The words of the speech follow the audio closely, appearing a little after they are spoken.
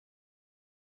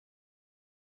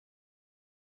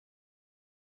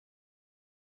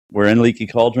we're in Leaky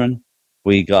Cauldron.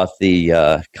 We got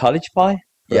the cottage pie.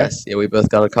 Correct? Yes, yeah, we both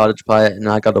got a cottage pie, and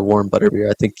I got a warm butterbeer.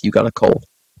 I think you got a cold.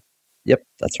 Yep,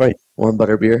 that's right. Warm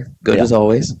butterbeer, good Yeah. as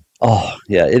always. Oh,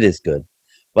 yeah, it is good.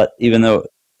 But even though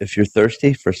if you're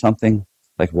thirsty for something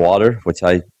like water, which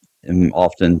I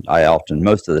often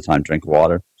most of the time drink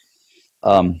water,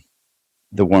 um,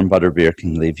 the warm butterbeer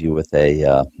can leave you with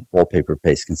a wallpaper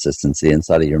paste consistency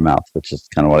inside of your mouth, which is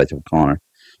kind of what I told Connor.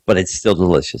 But it's still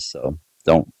delicious, so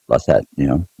don't let that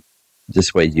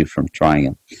dissuade you from trying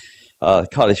it.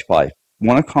 Cottage pie.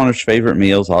 One of Connor's favorite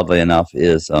meals, oddly enough,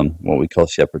 is what we call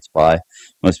shepherd's pie.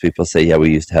 Most people say, yeah,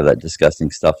 we used to have that disgusting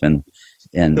stuff in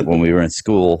when we were in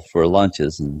school for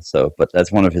lunches, and so. But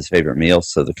that's one of his favorite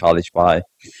meals. So the cottage pie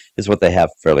is what they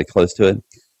have fairly close to it.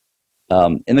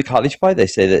 In the cottage pie, they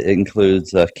say that it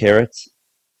includes carrots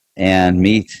and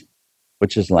meat,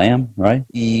 which is lamb, right?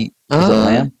 Is it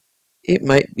lamb? It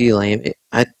might be lamb.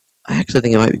 I actually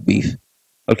think it might be beef.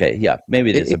 Okay, yeah,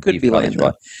 maybe it is a could beef be cottage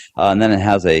lamb, pie. And then it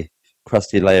has a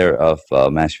crusty layer of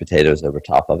mashed potatoes over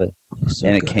top of it. So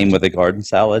and it good. came with a garden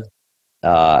salad.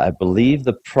 I believe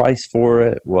the price for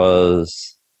it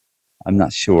was, I'm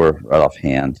not sure right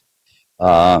offhand.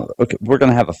 Okay, we're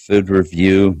going to have a food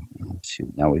review. Oh,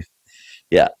 shoot, now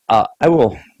I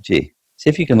will, see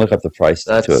if you can look up the price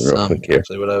That's to it real quick here.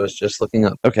 actually what I was just looking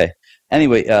up. Okay.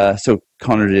 Anyway, so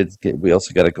Connor we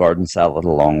also got a garden salad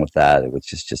along with that,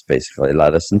 which is just basically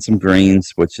lettuce and some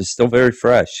greens, which is still very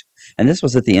fresh. And this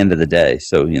was at the end of the day.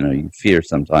 So, you fear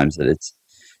sometimes that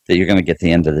you're going to get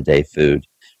the end of the day food,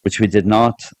 which we did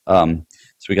not.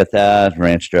 So we got that,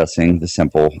 ranch dressing, the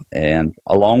simple. And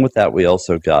along with that, we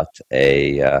also got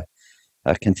a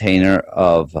container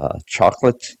of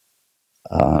chocolate.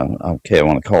 Okay, I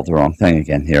want to call it the wrong thing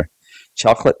again here.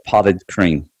 Chocolate potted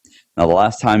cream. Now, the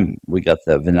last time we got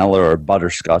the vanilla or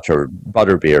butterscotch or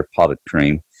butterbeer potted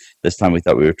cream. This time we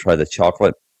thought we would try the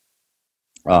chocolate.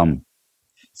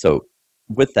 So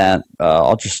with that,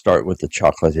 I'll just start with the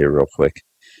chocolate here real quick.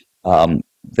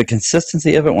 The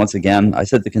consistency of it, once again, I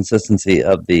said the consistency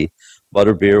of the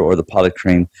butterbeer or the potted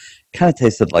cream kind of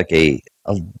tasted like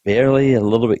barely a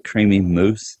little bit creamy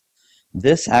mousse.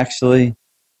 This actually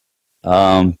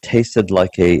tasted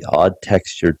like a odd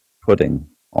textured pudding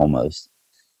almost.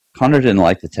 Connor didn't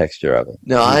like the texture of it.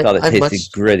 No, he thought it tasted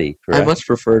gritty. Correct? I much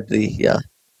preferred the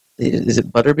is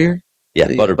it butterbeer? Yeah,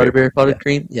 the butterbeer potted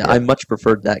cream. Yeah, I much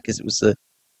preferred that because it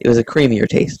was a creamier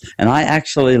taste. And I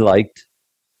actually liked,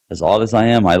 as odd as I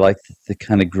am, I liked the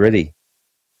kind of gritty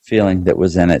feeling that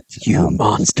was in it. You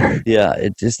monster. Yeah,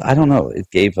 it just, I don't know, it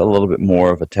gave a little bit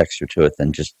more of a texture to it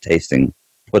than just tasting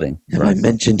pudding. Have I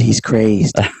mentioned he's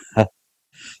crazed?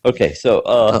 Okay, so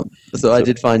I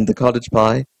did find the cottage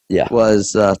pie. Yeah,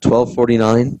 was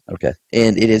 $12.49. Okay,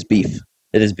 and it is beef.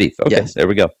 It is beef. Okay, yes. There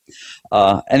we go.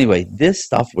 Anyway, this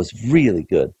stuff was really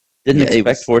good. Didn't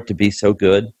expect for it to be so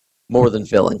good. More than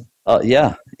filling.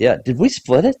 Yeah. Did we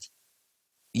split it?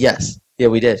 Yes. Yeah,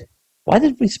 we did. Why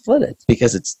did we split it?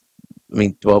 Because it's,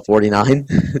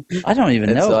 $12.49. I don't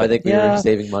even know. So I think we were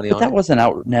saving money on it. But that wasn't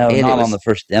out. No, not on the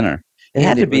first dinner. It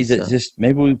had to be that just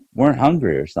maybe we weren't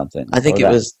hungry or something. I think it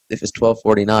was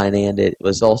 $12.49, and it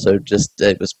was also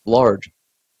it was large.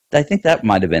 I think that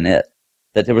might have been it.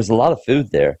 That there was a lot of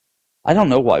food there. I don't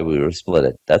know why we were split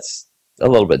it. That's a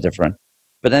little bit different.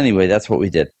 But anyway, that's what we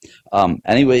did. But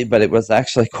it was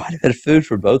actually quite a bit of food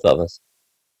for both of us.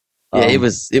 Yeah, it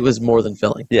was more than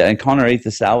filling. Yeah, and Connor ate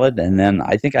the salad, and then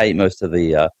I think I ate most of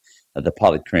the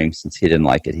potted cream since he didn't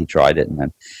like it. He tried it, and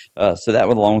then so that,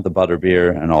 along with the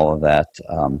butterbeer and all of that,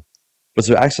 was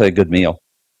actually a good meal.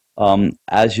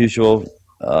 As usual,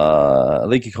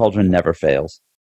 Leaky Cauldron never fails.